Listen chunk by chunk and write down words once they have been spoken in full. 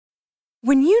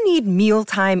When you need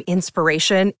mealtime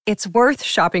inspiration, it's worth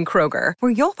shopping Kroger,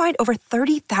 where you'll find over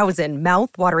 30,000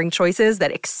 mouth-watering choices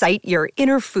that excite your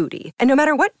inner foodie. And no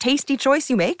matter what tasty choice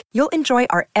you make, you'll enjoy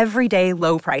our everyday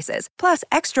low prices, plus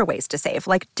extra ways to save,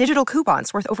 like digital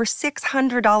coupons worth over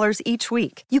 $600 each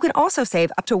week. You can also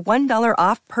save up to $1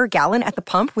 off per gallon at the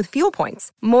pump with fuel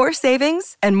points. More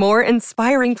savings and more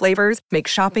inspiring flavors make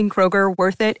shopping Kroger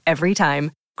worth it every time.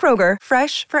 Kroger,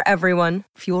 fresh for everyone.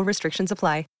 Fuel restrictions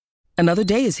apply. Another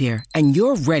day is here, and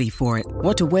you're ready for it.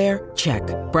 What to wear? Check.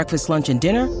 Breakfast, lunch, and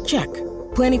dinner? Check.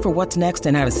 Planning for what's next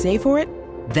and how to save for it?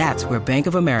 That's where Bank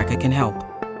of America can help.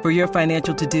 For your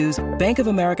financial to-dos, Bank of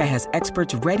America has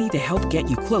experts ready to help get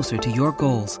you closer to your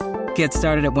goals. Get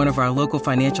started at one of our local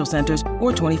financial centers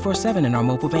or 24/7 in our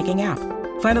mobile banking app.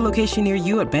 Find a location near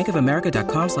you at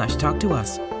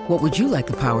bankofamerica.com/talktous. What would you like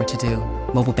the power to do?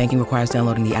 Mobile banking requires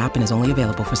downloading the app and is only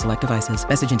available for select devices.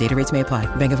 Message and data rates may apply.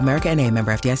 Bank of America N.A.,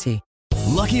 member FDIC.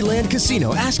 Lucky Land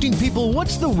Casino, asking people,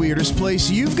 what's the weirdest place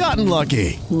you've gotten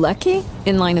lucky? Lucky?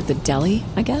 In line at the deli,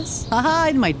 I guess? Aha,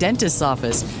 in my dentist's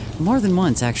office. More than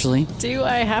once, actually. Do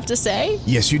I have to say?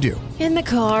 Yes, you do. In the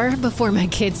car before my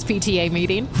kids' PTA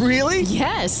meeting. Really?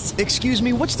 Yes. Excuse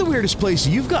me, what's the weirdest place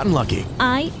you've gotten lucky?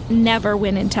 I never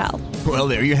win and tell. Well,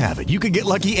 there you have it. You can get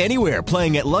lucky anywhere,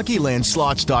 playing at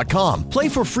LuckyLandSlots.com. Play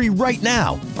for free right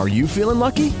now. Are you feeling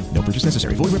lucky? No purchase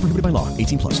necessary. Void where prohibited by law.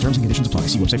 18+. Terms and conditions apply.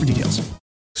 See website for details.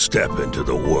 Step into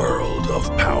the world of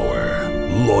power,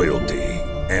 loyalty,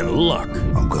 and luck.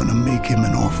 I'm gonna make him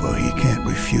an offer he can't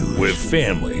refuse. With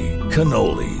family,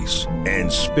 cannolis, and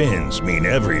spins mean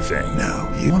everything. Now,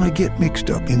 you wanna get mixed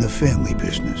up in the family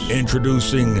business.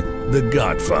 Introducing The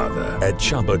Godfather at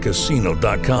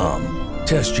ChumbaCasino.com.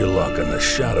 Test your luck in the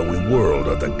shadowy world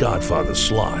of The Godfather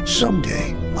slot.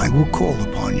 Someday, I will call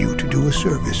upon you to do a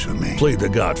service for me. Play The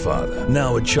Godfather,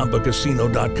 now at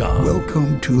ChumbaCasino.com.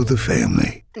 Welcome to the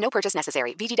family. No purchase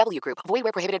necessary. VGW Group. Void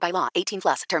where prohibited by law.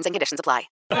 18+. Terms and conditions apply.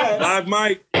 Live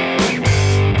Mike.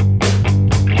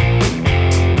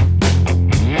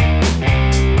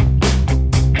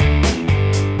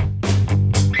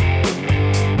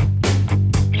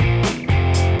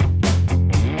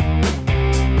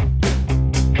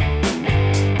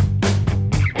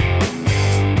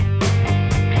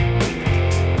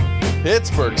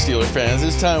 Pittsburgh Steelers fans,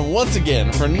 it's time once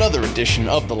again for another edition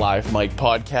of the Live Mike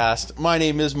podcast. My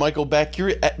name is Michael Beck,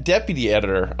 your deputy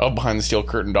editor of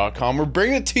BehindTheSteelCurtain.com. We're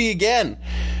bringing it to you again,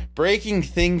 breaking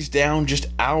things down just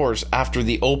hours after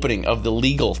the opening of the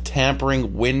legal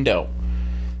tampering window.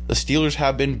 The Steelers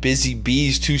have been busy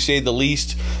bees, to say the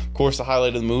least. Of course, the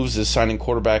highlight of the moves is signing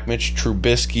quarterback Mitch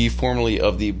Trubisky, formerly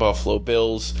of the Buffalo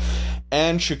Bills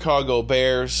and Chicago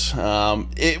Bears. One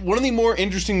of the more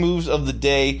interesting moves of the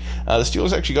day. The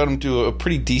Steelers actually got him to a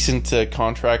pretty decent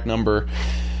contract number.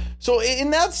 So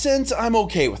in that sense, I'm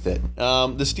okay with it.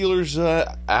 The Steelers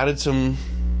added some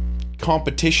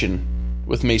competition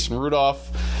with Mason Rudolph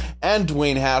and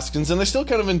Dwayne Haskins, and I still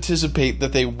kind of anticipate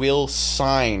that they will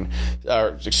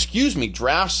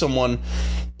draft someone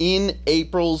in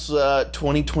April's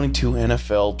 2022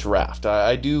 NFL draft.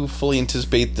 I do fully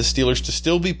anticipate the Steelers to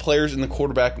still be players in the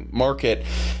quarterback market,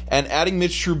 and adding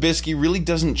Mitch Trubisky really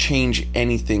doesn't change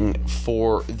anything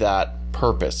for that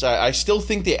purpose. I still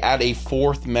think they add a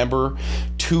fourth member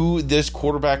to this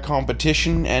quarterback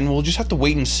competition, and we'll just have to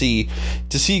wait and see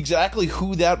to see exactly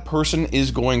who that person is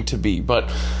going to be.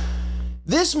 But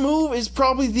this move is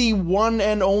probably the one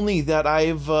and only that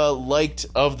I've liked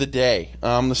of the day. The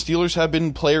Steelers have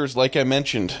been players, like I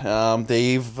mentioned.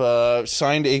 They've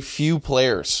signed a few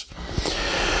players.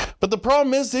 But the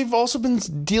problem is they've also been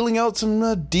dealing out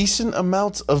some decent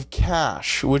amounts of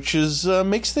cash, which is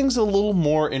makes things a little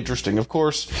more interesting. Of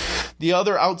course, the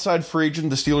other outside free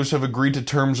agent the Steelers have agreed to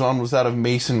terms on was that of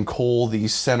Mason Cole, the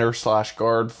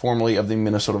center/guard, formerly of the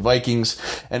Minnesota Vikings,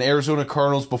 and Arizona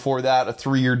Cardinals. Before that, a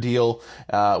 3-year deal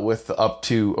worth up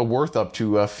to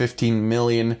 $15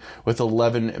 million, with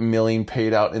 $11 million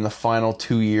paid out in the final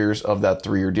 2 years of that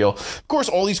 3-year deal. Of course,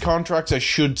 all these contracts, I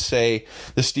should say,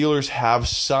 the Steelers have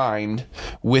signed,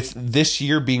 with this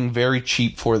year being very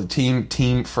cheap for the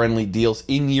team-friendly deals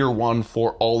in year one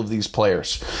for all of these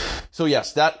players. So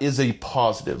yes, that is a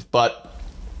positive. But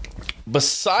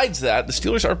besides that, the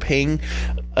Steelers are paying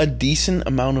a decent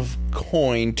amount of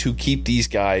coin to keep these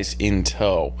guys in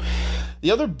tow.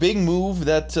 The other big move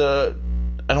that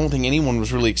I don't think anyone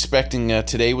was really expecting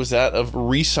today was that of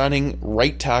re-signing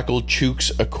right tackle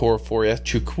Chukwuma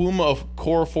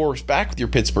Okorafor is back with your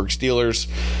Pittsburgh Steelers.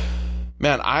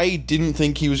 Man, I didn't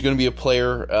think he was going to be a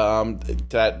player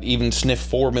that even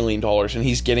sniffed $4 million, and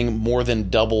he's getting more than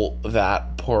double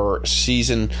that per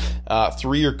season.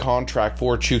 3-year contract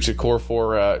for Chukwuma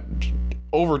Okorafor.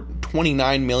 over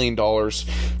 $29 million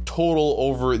total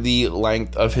over the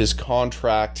length of his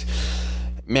contract.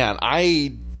 Man,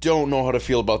 I don't know how to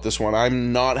feel about this one.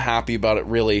 I'm not happy about it,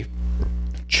 really.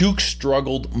 Chuk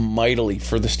struggled mightily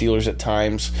for the Steelers at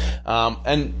times.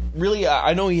 And really,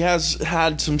 I know he has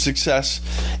had some success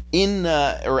in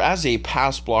or as a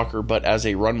pass blocker, but as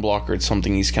a run blocker, it's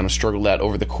something he's kind of struggled at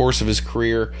over the course of his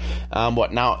career.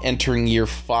 Now entering year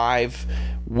 5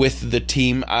 with the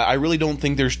team, I really don't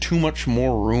think there's too much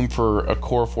more room for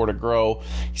Okorafor to grow.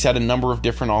 He's had a number of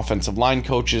different offensive line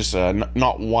coaches.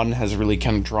 Not one has really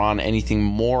kind of drawn anything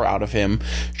more out of him.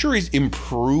 Sure, he's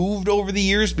improved over the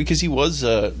years because he was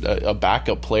a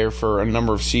backup player for a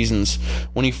number of seasons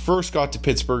when he first got to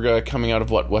Pittsburgh, coming out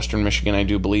of Western Michigan, I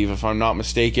do believe, if I'm not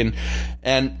mistaken.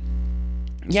 And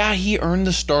yeah, he earned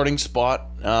the starting spot,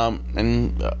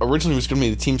 and originally was going to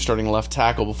be the team starting left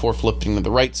tackle before flipping to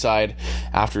the right side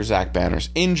after Zach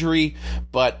Banner's injury.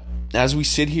 But as we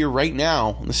sit here right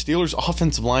now, the Steelers'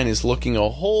 offensive line is looking a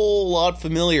whole lot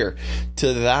familiar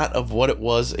to that of what it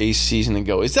was a season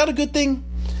ago. Is that a good thing?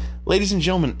 Ladies and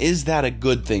gentlemen, is that a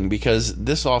good thing? Because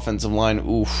this offensive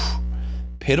line,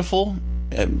 pitiful.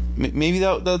 Maybe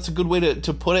that's a good way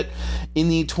to put it in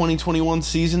the 2021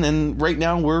 season. And right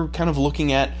now we're kind of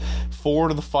looking at 4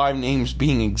 to the 5 names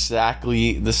being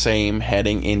exactly the same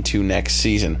heading into next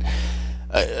season.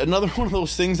 Another one of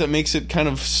those things that makes it kind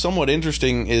of somewhat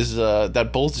interesting is that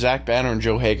both Zach Banner and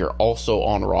Joe Haeg are also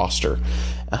on roster.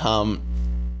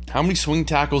 How many swing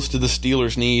tackles do the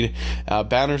Steelers need?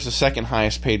 Banner's the second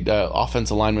highest paid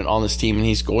offensive lineman on this team, and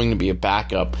he's going to be a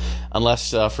backup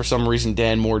unless for some reason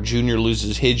Dan Moore Jr.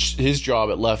 loses his job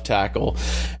at left tackle,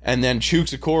 and then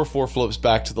Chuks Okorafor flips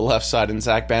back to the left side and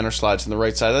Zach Banner slides to the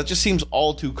right side. That just seems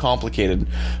all too complicated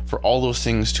for all those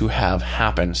things to have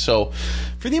happened. So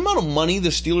for the amount of money the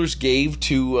Steelers gave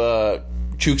to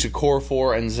Chuks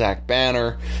Okorafor and Zach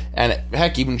Banner, and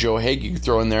heck, even Joe Haeg you could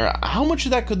throw in there. How much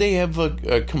of that could they have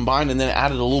combined and then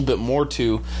added a little bit more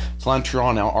to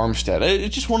Lantron Armstead?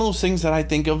 It's just one of those things that I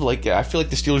think of. Like, I feel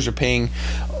like the Steelers are paying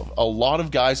a lot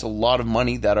of guys a lot of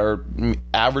money that are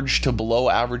average to below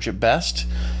average at best.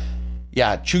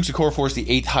 Yeah, Chuks Okorafor is the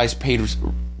 8th highest paid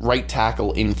right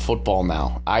tackle in football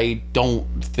now. I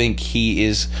don't think he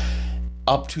is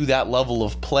up to that level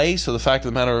of play, so the fact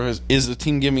of the matter is the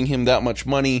team giving him that much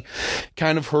money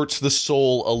kind of hurts the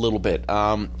soul a little bit.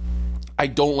 I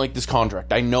don't like this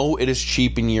contract. I know it is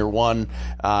cheap in year 1,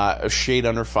 a shade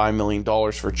under $5 million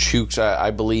for Chuks, I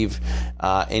believe,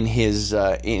 in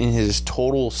his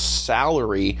total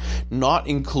salary, not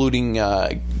including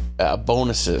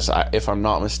bonuses, if I'm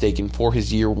not mistaken, for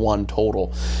his year 1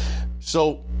 total.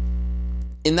 So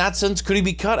in that sense, could he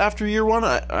be cut after year 1?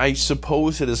 I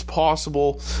suppose it is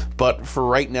possible, but for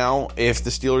right now, if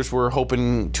the Steelers were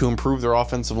hoping to improve their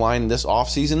offensive line this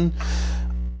offseason,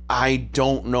 I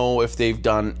don't know if they've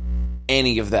done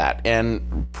any of that,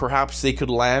 and perhaps they could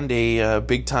land a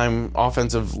big-time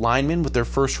offensive lineman with their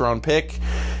first-round pick.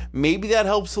 Maybe that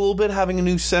helps a little bit, having a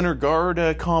new center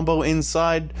guard combo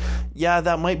inside. Yeah,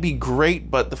 that might be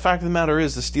great, but the fact of the matter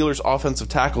is the Steelers' offensive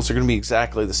tackles are going to be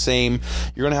exactly the same.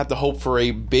 You're going to have to hope for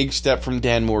a big step from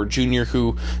Dan Moore Jr.,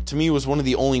 who, to me, was one of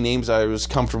the only names I was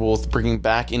comfortable with bringing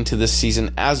back into this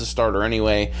season as a starter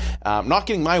anyway. Not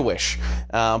getting my wish,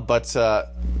 but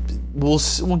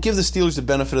we'll give the Steelers the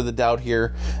benefit of the doubt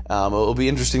here. It'll be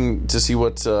interesting to see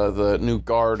what the new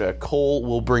guard, Cole,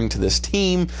 will bring to this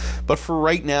team. But for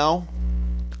right now,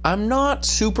 I'm not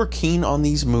super keen on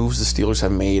these moves the Steelers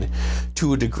have made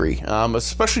to a degree,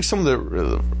 especially some of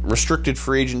the restricted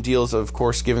free agent deals, of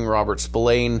course, giving Robert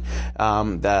Spillane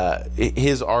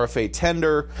his RFA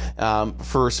tender.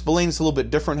 For Spillane, it's a little bit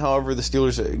different, however. The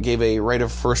Steelers gave a right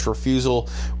of first refusal,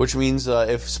 which means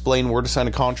if Spillane were to sign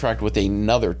a contract with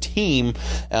another team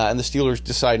and the Steelers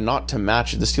decide not to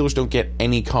match it, the Steelers don't get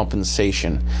any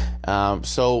compensation.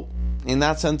 So in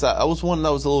that sense, that was one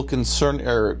that was a little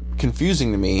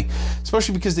confusing to me,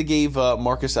 especially because they gave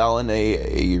Marcus Allen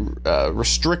a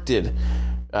restricted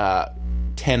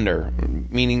tender,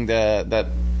 meaning that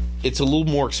it's a little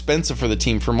more expensive for the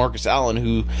team for Marcus Allen,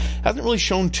 who hasn't really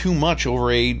shown too much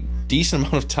over a decent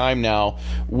amount of time now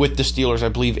with the Steelers. I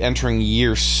believe entering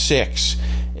year 6,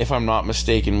 if I'm not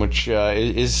mistaken, which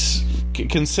is,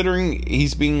 considering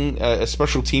he's being a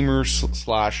special teamer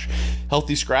 /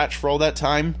 healthy scratch for all that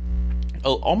time,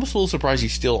 almost a little surprised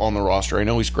he's still on the roster. I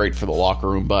know he's great for the locker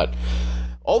room, but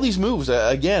all these moves,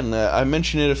 again, I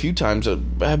mentioned it a few times,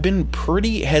 have been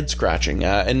pretty head-scratching,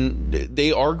 and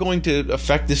they are going to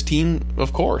affect this team,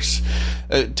 of course.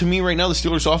 To me, right now, the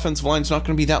Steelers' offensive line is not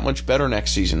going to be that much better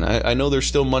next season. I know there's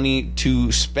still money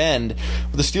to spend,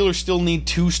 but the Steelers still need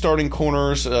 2 starting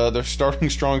corners. Their starting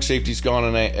strong safety's gone,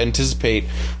 and I anticipate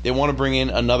they want to bring in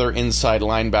another inside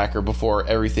linebacker before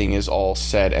everything is all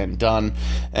said and done.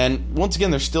 And once again,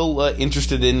 they're still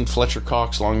interested in Fletcher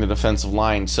Cox along the defensive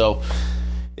line. So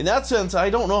in that sense,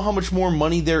 I don't know how much more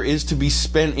money there is to be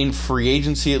spent in free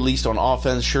agency, at least on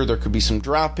offense. Sure, there could be some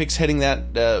draft picks heading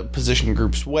that position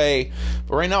group's way,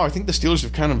 but right now I think the Steelers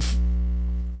have kind of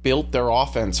built their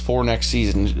offense for next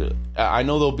season. I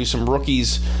know there'll be some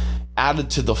rookies added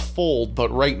to the fold,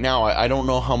 but right now I don't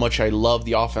know how much I love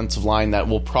the offensive line that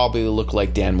will probably look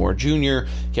like Dan Moore Jr.,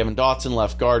 Kevin Dotson,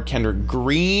 left guard, Kendrick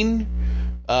Green,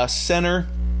 center,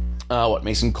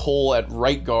 Mason Cole at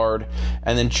right guard,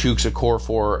 and then Chuks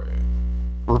Okorafor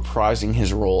reprising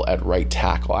his role at right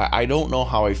tackle. I don't know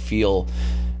how I feel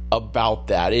about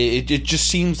that. It just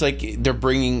seems like they're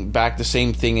bringing back the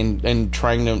same thing and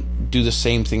trying to do the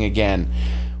same thing again,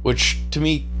 which to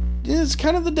me is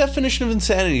kind of the definition of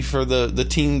insanity for the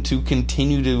team to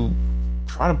continue to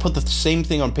try to put the same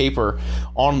thing on paper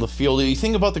on the field. You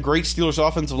think about the great Steelers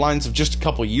offensive lines of just a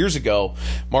couple years ago.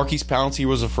 Marquise Pouncey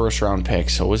was a first-round pick.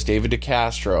 So was David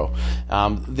DeCastro.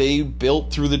 They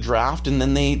built through the draft, and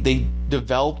then they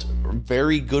developed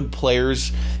very good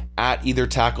players at either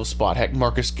tackle spot. Heck,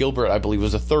 Marcus Gilbert, I believe,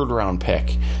 was a third-round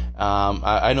pick.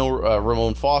 I know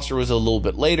Ramon Foster was a little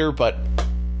bit later, but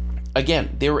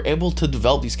again, they were able to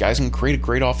develop these guys and create a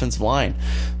great offensive line.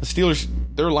 The Steelers,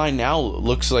 their line now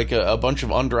looks like a bunch of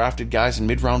undrafted guys and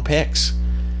mid-round picks.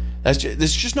 That's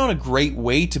just not a great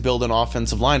way to build an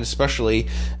offensive line, especially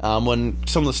when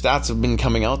some of the stats have been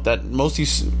coming out that most of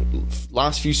these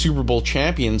last few Super Bowl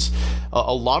champions,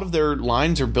 a lot of their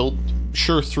lines are built,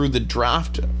 sure, through the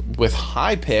draft with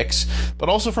high picks, but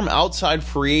also from outside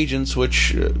free agents,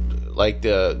 which,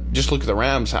 just look at the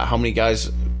Rams, how many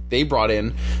guys they brought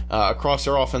in across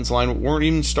their offensive line weren't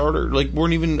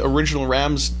even original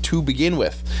Rams to begin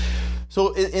with.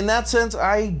 So in that sense,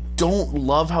 I don't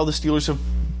love how the Steelers have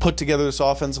put together this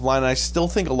offensive line, and I still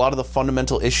think a lot of the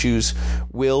fundamental issues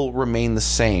will remain the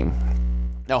same.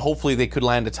 Now, hopefully they could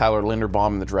land a Tyler Linderbaum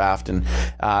in the draft and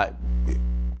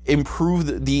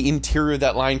improve the interior of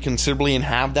that line considerably and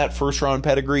have that first-round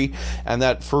pedigree and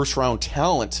that first-round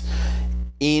talent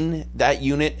in that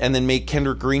unit, and then make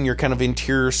Kendrick Green your kind of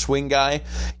interior swing guy.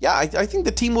 Yeah, I think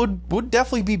the team would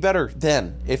definitely be better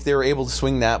then if they were able to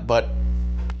swing that, but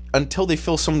until they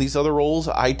fill some of these other roles,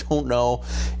 I don't know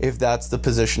if that's the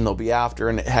position they'll be after.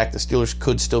 And heck, the Steelers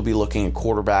could still be looking at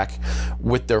quarterback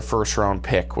with their first round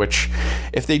pick, which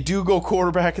if they do go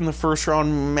quarterback in the first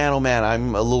round, man, oh man,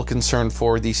 I'm a little concerned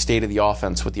for the state of the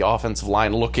offense with the offensive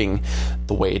line looking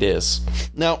the way it is.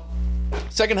 Now,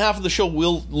 second half of the show,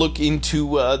 we'll look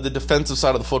into the defensive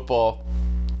side of the football.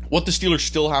 What the Steelers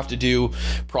still have to do,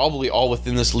 probably all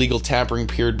within this legal tampering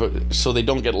period, but so they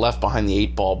don't get left behind the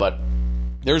 8 ball. But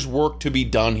there's work to be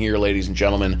done here, ladies and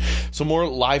gentlemen. So more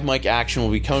live mic action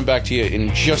will be coming back to you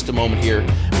in just a moment here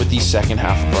with the second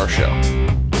half of our show.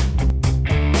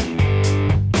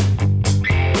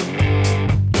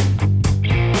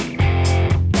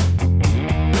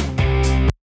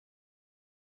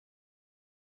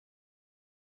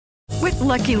 With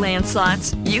Lucky Land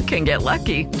Slots, you can get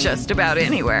lucky just about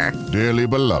anywhere. Dearly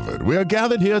beloved, we are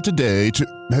gathered here today to...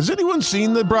 Has anyone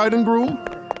seen the bride and groom?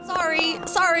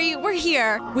 Sorry, we're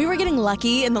here. We were getting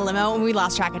lucky in the limo and we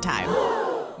lost track of time.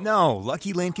 No,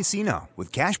 Lucky Land Casino,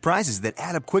 with cash prizes that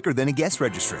add up quicker than a guest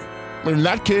registry. In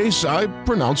that case, I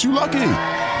pronounce you lucky.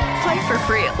 Play for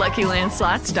free at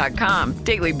LuckyLandSlots.com.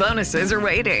 Daily bonuses are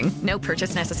waiting. No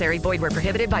purchase necessary. Void where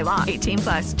prohibited by law.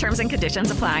 18+. Terms and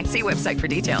conditions apply. See website for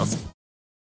details.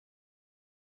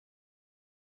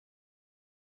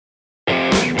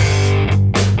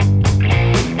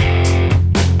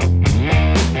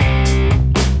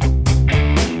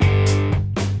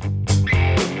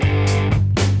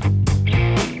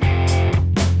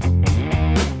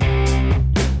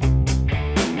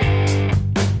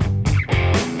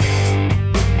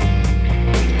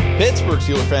 Pittsburgh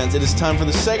Steelers fans, it is time for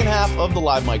the second half of the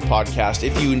Live Mic podcast.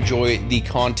 If you enjoy the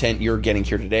content you're getting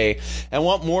here today and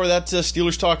want more of that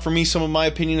Steelers talk from me, some of my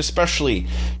opinion, especially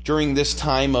during this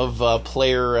time of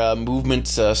player movement,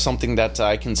 something that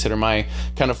I consider my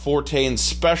kind of forte and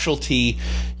specialty,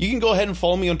 you can go ahead and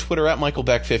follow me on Twitter at Michael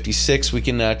Beck 56. We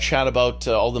can chat about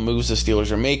all the moves the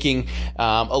Steelers are making.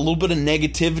 A little bit of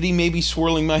negativity maybe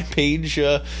swirling my page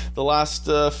the last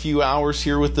few hours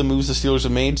here with the moves the Steelers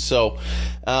have made. So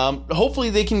hopefully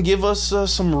they can give us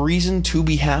some reason to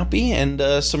be happy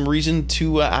and some reason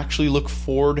to actually look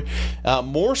forward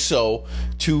more so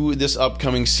to this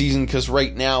upcoming season, because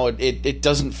right now it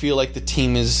doesn't feel like the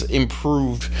team is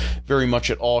improved very much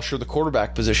at all. Sure, the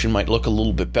quarterback position might look a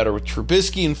little bit better with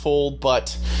Trubisky in fold,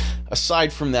 but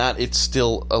aside from that, it's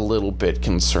still a little bit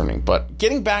concerning. But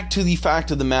getting back to the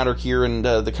fact of the matter here, and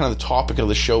the kind of the topic of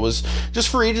the show was just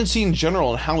free agency in general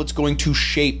and how it's going to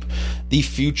shape the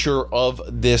future of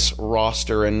this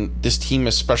roster and this team,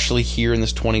 especially here in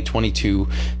this 2022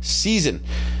 season.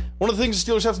 One of the things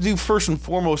the Steelers have to do first and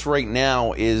foremost right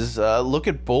now is look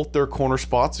at both their corner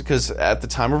spots, because at the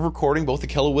time of recording, both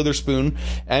Ahkello Witherspoon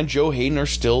and Joe Hayden are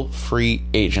still free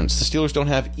agents. The Steelers don't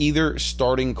have either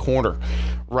starting corner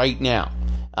right now.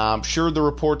 Sure, the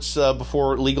reports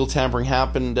before legal tampering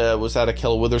happened was that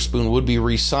Ahkello Witherspoon would be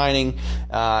re-signing.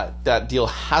 That deal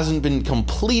hasn't been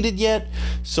completed yet,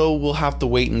 so we'll have to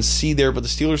wait and see there. But the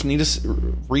Steelers need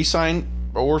to re-sign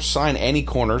or sign any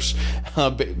corners,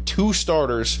 2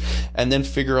 starters, and then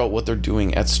figure out what they're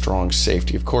doing at strong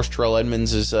safety. Of course, Terrell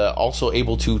Edmunds is also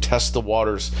able to test the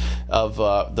waters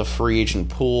of the free agent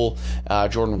pool.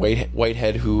 Jordan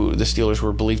Whitehead, who the Steelers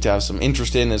were believed to have some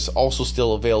interest in, is also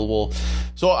still available.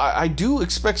 So I do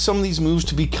expect some of these moves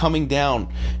to be coming down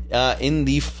in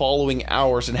the following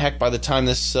hours, and heck, by the time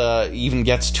this even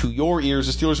gets to your ears,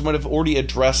 the Steelers might have already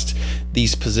addressed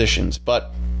these positions.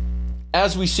 But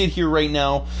as we sit here right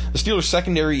now, the Steelers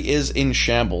secondary is in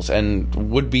shambles and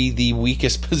would be the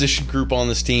weakest position group on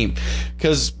this team.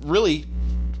 Because really,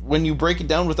 when you break it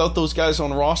down, without those guys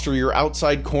on roster, your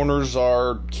outside corners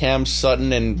are Cam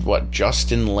Sutton and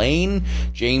Justin Lane,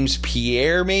 James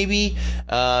Pierre maybe.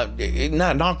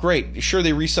 Not great. Sure,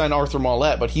 they re-signed Arthur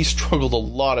Maulet, but he struggled a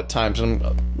lot at times. And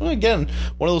again,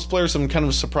 one of those players I'm kind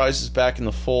of surprised is back in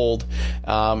the fold.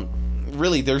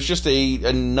 Really, there's just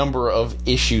a number of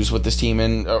issues with this team,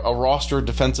 and a roster of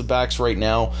defensive backs right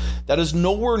now that is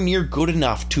nowhere near good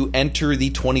enough to enter the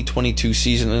 2022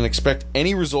 season and expect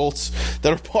any results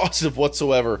that are positive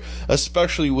whatsoever,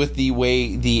 especially with the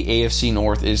way the AFC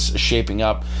North is shaping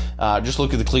up. Just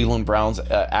look at the Cleveland Browns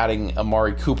adding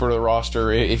Amari Cooper to the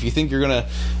roster. If you think you're going to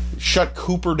shut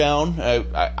Cooper down,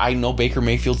 I know Baker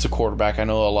Mayfield's a quarterback. I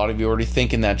know a lot of you are already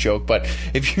thinking that joke, but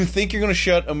if you think you're going to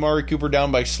shut Amari Cooper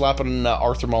down by slapping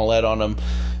Arthur Maulet on him,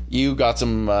 you got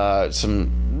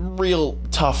some real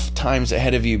tough times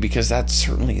ahead of you, because that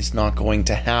certainly is not going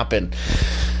to happen.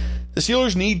 The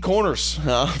Steelers need corners.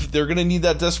 They're going to need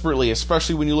that desperately,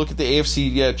 especially when you look at the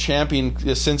AFC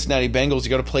champion Cincinnati Bengals. You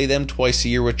got to play them twice a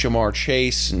year with Jamar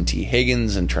Chase and T.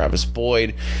 Higgins and Travis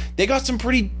Boyd. They got some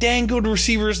pretty dang good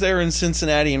receivers there in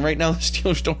Cincinnati, and right now the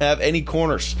Steelers don't have any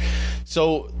corners.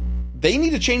 So they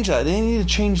need to change that. They need to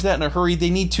change that in a hurry. They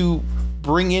need to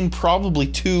bring in probably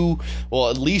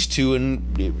at least two,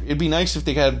 and it'd be nice if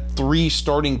they had 3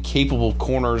 starting capable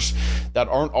corners that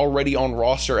aren't already on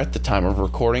roster at the time of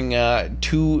recording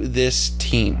to this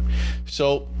team.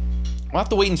 So we'll have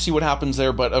to wait and see what happens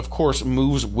there, but of course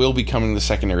moves will be coming to the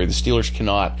secondary. The Steelers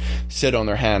cannot sit on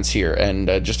their hands here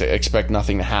and just expect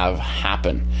nothing to have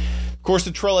happen. Of course,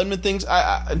 the Terrell Edmunds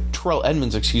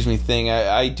thing,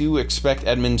 I do expect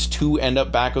Edmunds to end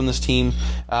up back on this team.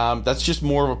 That's just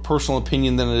more of a personal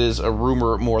opinion than it is a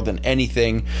rumor more than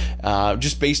anything.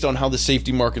 Just based on how the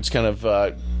safety market's kind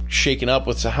of shaken up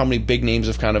with how many big names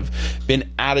have kind of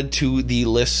been added to the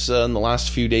lists in the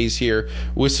last few days here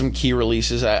with some key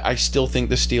releases. I still think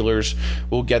the Steelers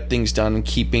will get things done,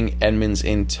 keeping Edmunds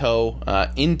in tow,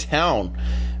 in town,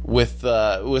 with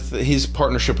his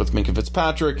partnership with Minkah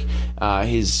Fitzpatrick,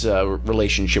 his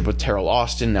relationship with Terrell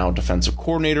Austin, now defensive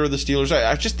coordinator of the Steelers.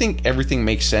 I just think everything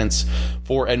makes sense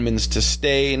for Edmunds to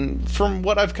stay, and from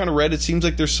what I've kind of read, it seems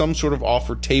like there's some sort of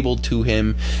offer tabled to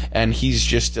him, and he's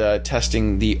just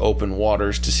testing the open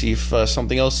waters to see if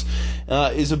something else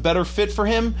is a better fit for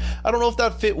him. I don't know if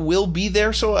that fit will be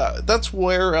there, so that's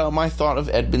where my thought of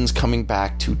Edmunds coming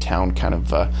back to town kind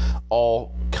of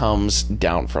all comes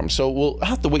down from. So we'll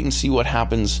have to wait and see what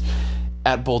happens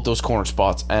at both those corner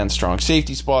spots and strong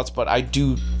safety spots, but I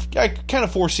kind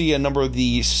of foresee a number of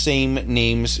the same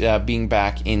names being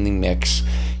back in the mix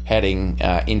heading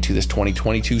into this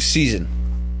 2022 season.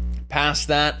 Past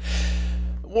that,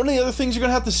 one of the other things you're going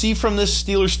to have to see from this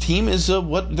Steelers team is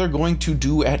what they're going to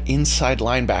do at inside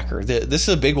linebacker. This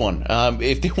is a big one.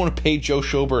 If they want to pay Joe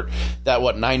Schobert that,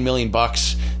 $9 million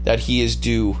that he is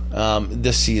due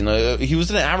this season. He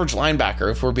was an average linebacker,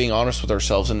 if we're being honest with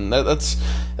ourselves, and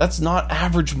that's not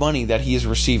average money that he is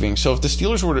receiving. So if the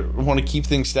Steelers were to want to keep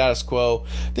things status quo,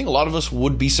 I think a lot of us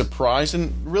would be surprised,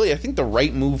 and really I think the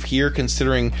right move here,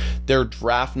 considering their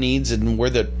draft needs and where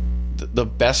the the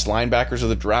best linebackers of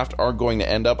the draft are going to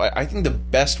end up. I think the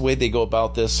best way they go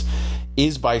about this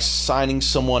is by signing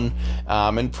someone,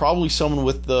 and probably someone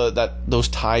with those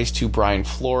ties to Brian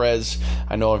Flores.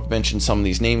 I know I've mentioned some of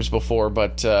these names before,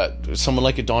 but someone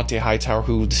like a Dante Hightower,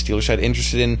 who the Steelers had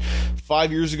interested in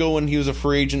 5 years ago when he was a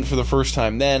free agent for the first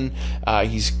time. Then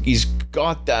he's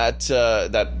got that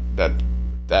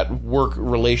work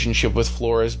relationship with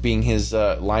Flores, being his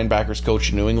linebackers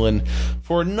coach in New England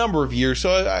for a number of years. So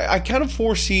I kind of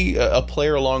foresee a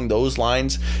player along those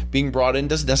lines being brought in.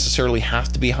 Doesn't necessarily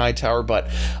have to be Hightower, but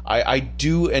I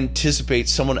do anticipate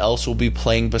someone else will be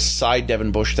playing beside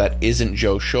Devin Bush that isn't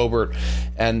Joe Schobert,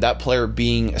 and that player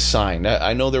being signed.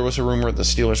 I know there was a rumor the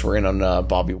Steelers were in on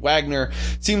Bobby Wagner.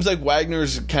 It seems like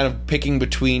Wagner's kind of picking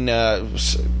between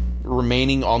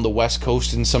remaining on the West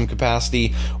Coast in some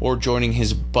capacity or joining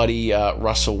his buddy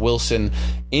Russell Wilson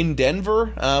in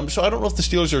Denver. So I don't know if the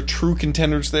Steelers are true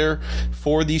contenders there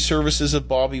for the services of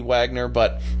Bobby Wagner,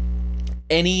 but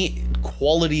any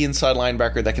quality inside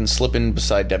linebacker that can slip in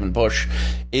beside Devin Bush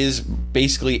is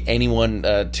basically anyone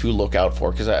to look out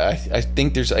for, because I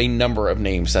think there's a number of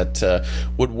names that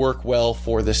would work well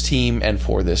for this team and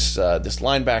for this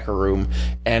linebacker room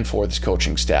and for this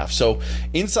coaching staff. So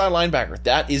inside linebacker,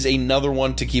 that is another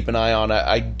one to keep an eye on.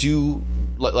 I do,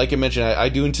 like I mentioned, I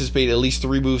do anticipate at least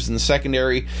 3 moves in the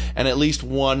secondary and at least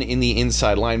 1 in the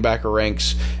inside linebacker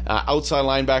ranks. Outside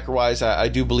linebacker-wise, I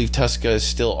do believe Tuska is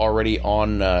still already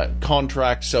on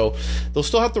contract, so they'll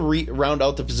still have to round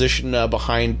out the position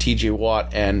behind TJ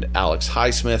Watt and Alex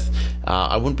Highsmith.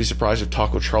 I wouldn't be surprised if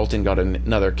Taco Charlton got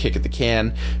another kick at the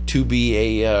can to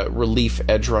be a relief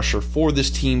edge rusher for this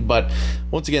team, but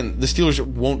once again, the Steelers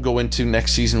won't go into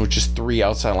next season with just 3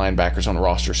 outside linebackers on the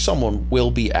roster. Someone will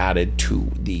be added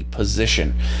to the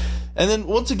position. And then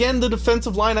once again, the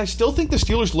defensive line, I still think the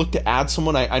Steelers look to add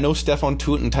someone. I know Stephon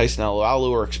Tuitt and Tyson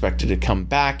Alualu are expected to come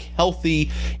back healthy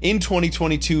in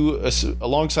 2022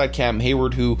 alongside Cam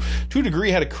Hayward, who to a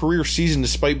degree had a career season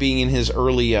despite being in his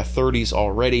early 30s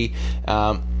already.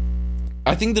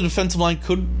 I think the defensive line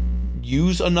could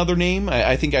use another name.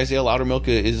 I think Isaiah Loudermilk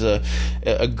is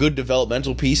a good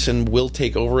developmental piece and will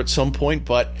take over at some point,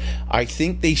 but I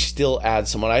think they still add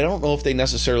someone. I don't know if they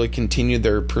necessarily continue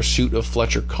their pursuit of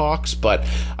Fletcher Cox, but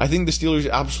I think the Steelers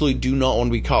absolutely do not want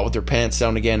to be caught with their pants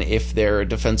down again if their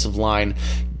defensive line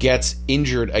gets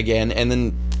injured again. And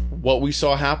then what we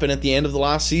saw happen at the end of the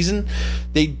last season,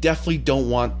 they definitely don't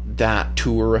want that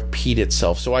to repeat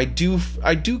itself. So I do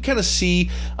kind of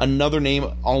see another name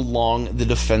along the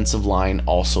defensive line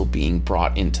also being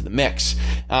brought into the mix.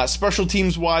 Special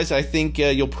teams wise, I think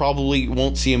you'll probably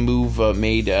won't see a move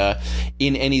made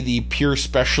in any of the pure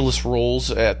specialist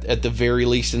roles at the very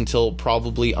least until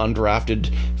probably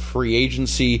undrafted free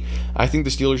agency. I think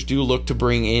the Steelers do look to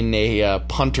bring in a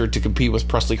punter to compete with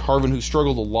Presley Harvin, who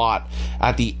struggled a lot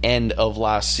at the end of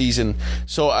last season.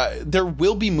 So there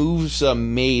will be moves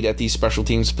made at these special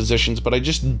teams positions, but I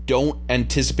just don't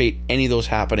anticipate any of those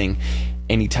happening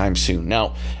anytime soon.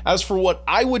 Now, as for what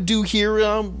I would do here,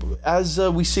 as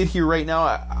we sit here right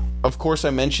now, of course,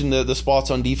 I mentioned the spots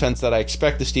on defense that I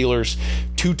expect the Steelers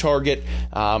to target.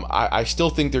 I still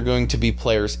think they're going to be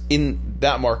players in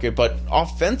that market, but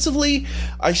offensively,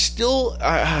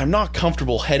 I'm not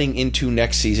comfortable heading into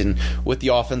next season with the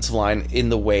offensive line in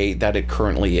the way that it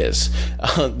currently is.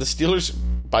 The Steelers,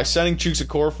 by signing Chuks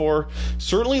Okorafor,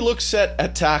 certainly look set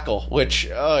at tackle, which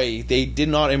they did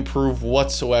not improve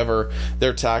whatsoever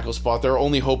their tackle spot. Their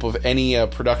only hope of any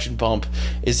production bump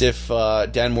is if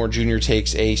Dan Moore Jr.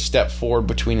 takes a step forward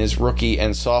between his rookie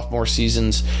and sophomore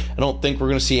seasons. I don't think we're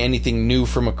going to see anything new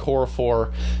from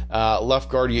Okorafor. Left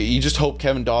guard, you just hope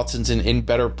Kevin Dotson's in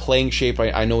better playing shape.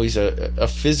 I know he's a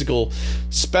physical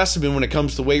specimen when it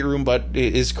comes to weight room, but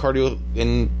his cardio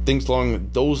and things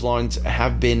along those lines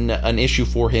have been an issue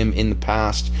for him in the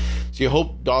past. So you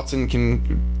hope Dotson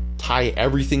can tie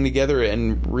everything together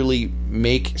and really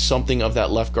make something of that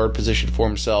left guard position for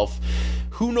himself.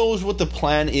 Who knows what the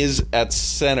plan is at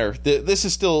center? This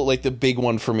is still like the big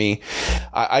one for me.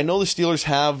 I know the Steelers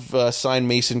have signed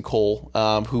Mason Cole,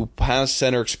 who has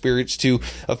center experience, to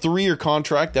a 3-year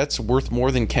contract that's worth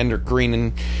more than Kendrick Green.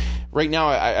 And right now,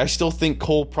 I still think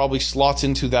Cole probably slots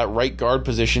into that right guard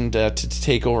position to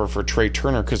take over for Trey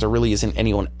Turner, because there really isn't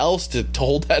anyone else to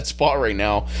hold that spot right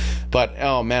now. But,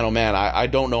 oh man, I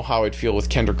don't know how I'd feel with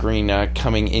Kendrick Green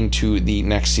coming into the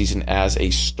next season as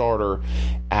a starter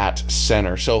at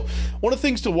center. So one of the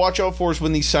things to watch out for is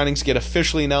when these signings get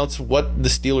officially announced, what the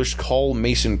Steelers call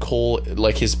Mason Cole,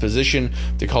 like his position.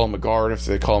 If they call him a guard, if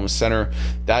they call him a center,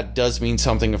 that does mean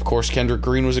something. Of course, Kendrick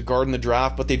Green was a guard in the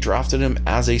draft, but they drafted him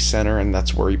as a center, and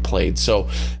that's where he played. So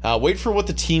wait for what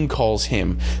the team calls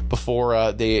him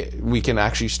before we can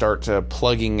actually start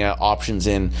plugging options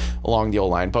in along the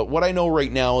O-line. But what I know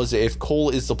right now is if Cole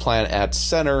is the plan at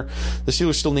center, the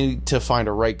Steelers still need to find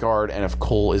a right guard, and if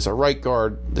Cole is a right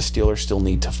guard, the Steelers still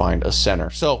need to find a center.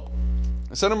 So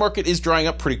the center market is drying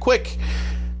up pretty quick.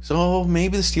 So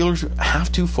maybe the Steelers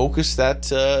have to focus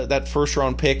that first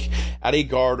round pick at a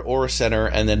guard or a center,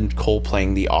 and then Cole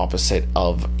playing the opposite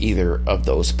of either of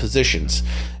those positions.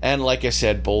 And like I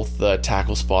said, both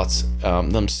tackle spots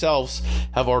themselves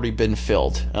have already been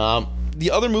filled. The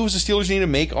other moves the Steelers need to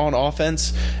make on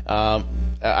offense,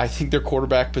 I think their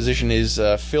quarterback position is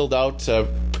filled out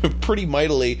pretty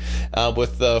mightily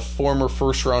with former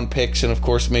first-round picks, and of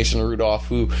course Mason Rudolph,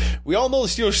 who we all know the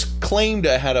Steelers claimed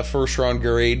had a first-round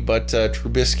grade, but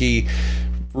Trubisky,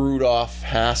 Rudolph,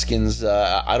 Haskins,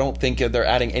 I don't think they're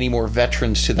adding any more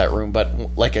veterans to that room.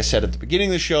 But like I said at the beginning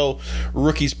of the show,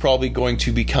 rookie's probably going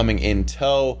to be coming in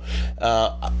tow.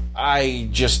 I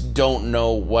just don't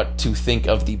know what to think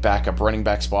of the backup running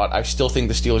back spot. I still think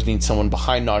the Steelers need someone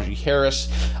behind Najee Harris.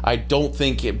 I don't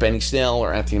think Benny Snell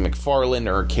or Anthony McFarland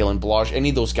or Kalen Ballage, any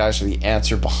of those guys are the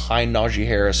answer behind Najee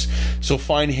Harris. So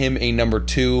find him a number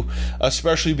 2,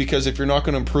 especially because if you're not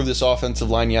going to improve this offensive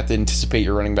line, you have to anticipate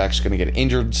your running back's going to get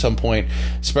injured at some point,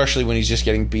 especially when he's just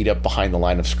getting beat up behind the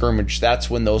line of scrimmage. That's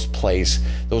when those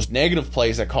negative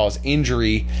plays that cause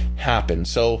injury happen.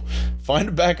 So find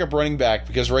a backup running back,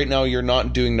 because right now you're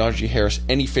not doing Najee Harris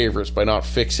any favors by not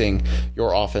fixing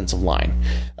your offensive line.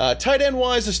 Tight end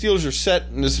wise, the Steelers are set,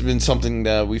 and this has been something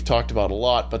that we've talked about a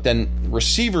lot. But then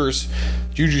receivers,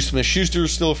 Juju Smith-Schuster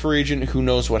is still a free agent. Who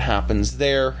knows what happens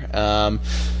there?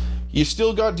 You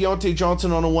still got Deontay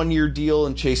Johnson on a 1-year deal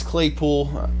and Chase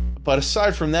Claypool. But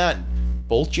aside from that,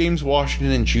 both James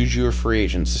Washington and Juju are free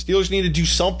agents. The Steelers need to do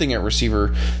something at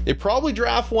receiver. They probably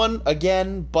draft one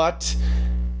again, but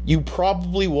you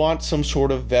probably want some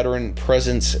sort of veteran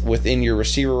presence within your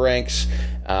receiver ranks.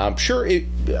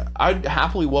 I'd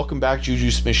happily welcome back Juju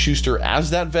Smith-Schuster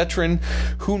as that veteran.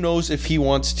 Who knows if he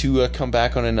wants to come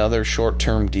back on another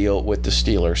short-term deal with the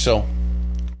Steelers. So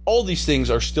all these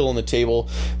things are still on the table.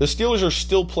 The Steelers are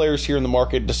still players here in the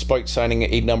market despite signing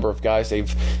a number of guys.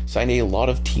 They've signed a lot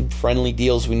of team-friendly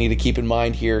deals we need to keep in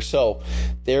mind here. So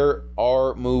there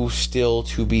are moves still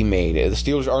to be made. The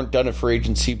Steelers aren't done at free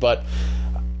agency, but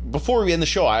before we end the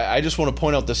show, I just want to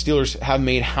point out the Steelers have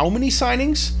made how many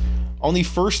signings on the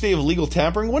first day of legal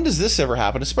tampering? When does this ever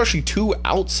happen? Especially 2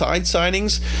 outside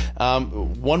signings.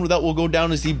 One that will go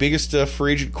down as the biggest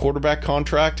free agent quarterback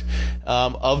contract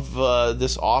of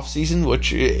this offseason,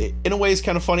 which in a way is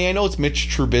kind of funny. I know it's Mitch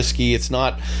Trubisky.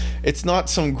 It's not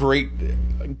some great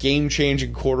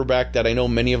game-changing quarterback that I know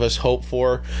many of us hope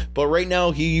for, but right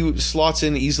now he slots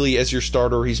in easily as your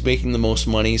starter. He's making the most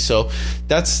money, so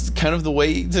that's kind of the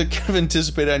way to kind of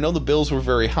anticipate it. I know the Bills were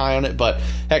very high on it, but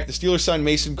heck, the Steelers signed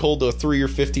Mason Cole to a 3-year,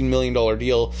 $15 million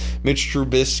deal. Mitch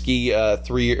Trubisky,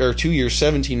 2 years,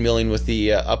 $17 million with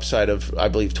the upside of, I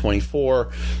believe,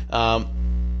 24.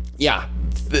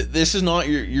 This is not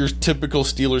your typical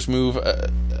Steelers move.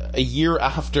 A year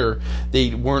after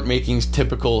they weren't making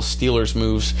typical Steelers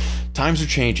moves, times are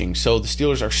changing, so the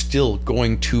Steelers are still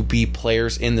going to be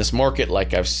players in this market,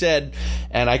 like I've said,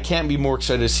 and I can't be more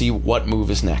excited to see what move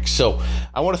is next. So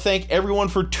I want to thank everyone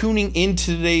for tuning in to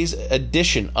today's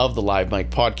edition of the Live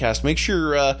Mike Podcast. Make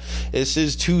sure this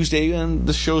is Tuesday and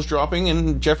the show's dropping,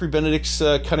 and Jeffrey Benedict's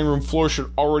Cutting Room Floor should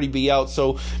already be out,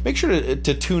 so make sure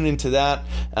to tune into that,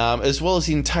 as well as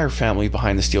the entire family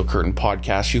behind the Steel Curtain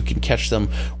Podcast. You can catch them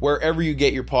wherever you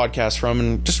get your podcast from,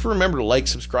 and just remember to like,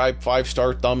 subscribe,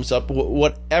 5-star, thumbs up,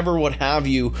 what have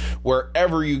you,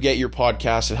 wherever you get your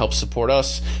podcast. It helps support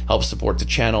us, helps support the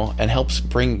channel, and helps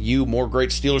bring you more great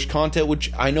Steelers content,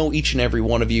 which I know each and every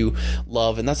one of you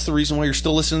love, and that's the reason why you're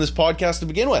still listening to this podcast to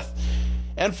begin with.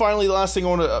 And finally, the last thing I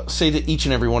want to say to each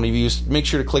and every one of you is make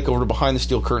sure to click over to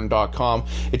BehindTheSteelCurtain.com.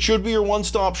 It should be your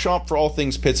one-stop shop for all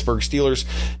things Pittsburgh Steelers.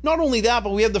 Not only that,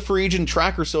 but we have the free agent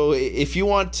tracker, so if you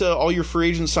want all your free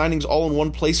agent signings all in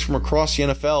one place from across the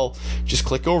NFL, just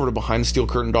click over to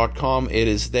BehindTheSteelCurtain.com. It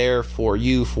is there for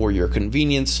you, for your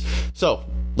convenience. So,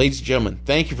 ladies and gentlemen,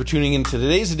 thank you for tuning in to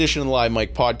today's edition of the Live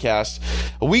Mike Podcast.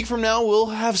 A week from now, we'll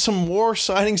have some more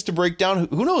signings to break down.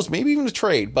 Who knows, maybe even a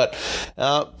trade. But,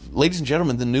 ladies and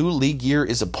gentlemen, the new league year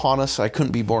is upon us. I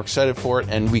couldn't be more excited for it,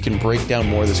 and we can break down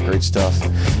more of this great stuff.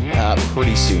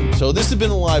 pretty soon. So this has been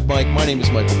the Live Mic. My name is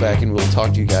Michael Beck, and we'll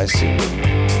talk to you guys soon.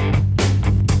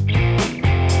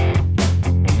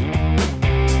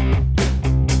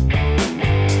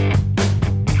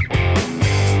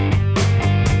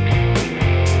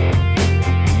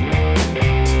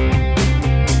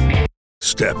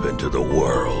 Step into the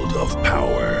world of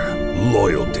power,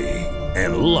 loyalty,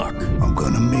 and luck. I'm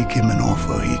gonna make him an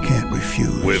offer he can't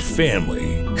refuse. With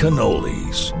family,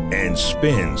 cannolis, and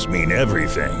spins mean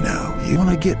everything. Now, you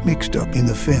wanna get mixed up in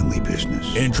the family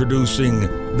business. Introducing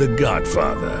The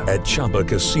Godfather at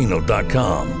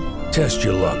ChumbaCasino.com. Test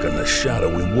your luck in the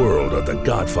shadowy world of The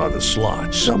Godfather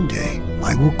slot. Someday,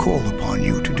 I will call upon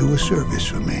you to do a service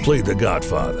for me. Play The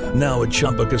Godfather now at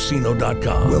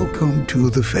ChumbaCasino.com. Welcome to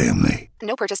the family.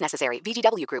 No purchase necessary.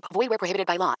 VGW Group. Void where prohibited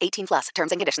by law. 18+.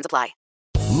 Terms and conditions apply.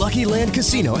 Lucky Land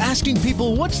Casino, asking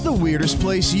people, what's the weirdest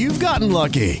place you've gotten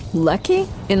lucky? Lucky?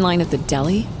 In line at the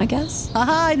deli, I guess?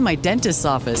 Aha, in my dentist's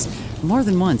office. More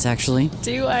than once, actually.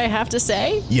 Do I have to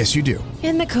say? Yes, you do.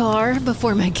 In the car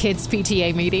before my kids'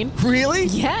 PTA meeting. Really?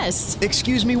 Yes.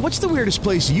 Excuse me, what's the weirdest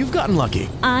place you've gotten lucky?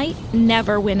 I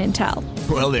never win and tell.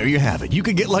 Well, there you have it. You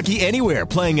can get lucky anywhere,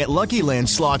 playing at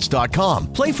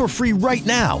LuckyLandSlots.com. Play for free right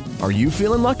now. Are you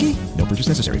feeling lucky? No purchase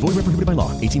necessary. Void where prohibited by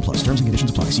law. 18+. Terms and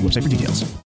conditions apply. See website for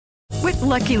details. With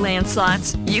Lucky Land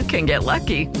Slots, you can get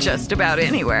lucky just about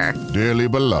anywhere. Dearly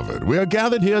beloved, we are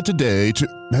gathered here today to...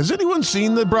 Has anyone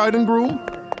seen the bride and groom?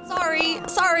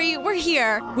 Sorry, we're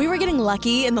here. We were getting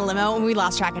lucky in the limo and we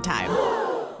lost track of time.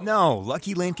 No,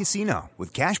 Lucky Land Casino,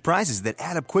 with cash prizes that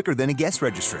add up quicker than a guest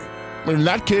registry. In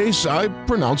that case, I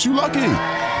pronounce you lucky.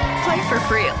 Play for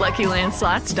free at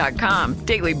LuckyLandSlots.com.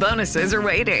 Daily bonuses are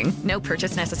waiting. No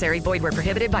purchase necessary. Void where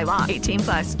prohibited by law.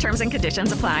 18+. Terms and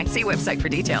conditions apply. See website for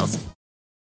details.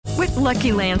 With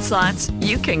Lucky Land Slots,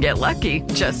 you can get lucky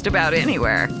just about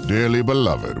anywhere. Dearly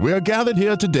beloved, we are gathered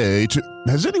here today to...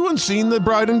 Has anyone seen the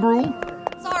bride and groom?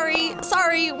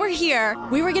 Sorry, we're here.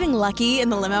 We were getting lucky in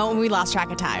the limo and we lost track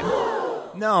of time.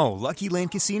 No, Lucky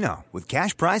Land Casino, with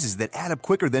cash prizes that add up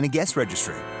quicker than a guest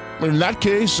registry. In that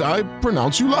case, I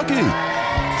pronounce you lucky.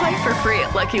 Play for free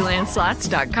at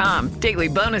LuckyLandSlots.com. Daily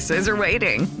bonuses are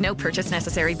waiting. No purchase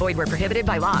necessary. Void where prohibited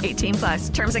by law.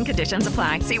 18+. Terms and conditions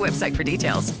apply. See website for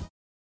details.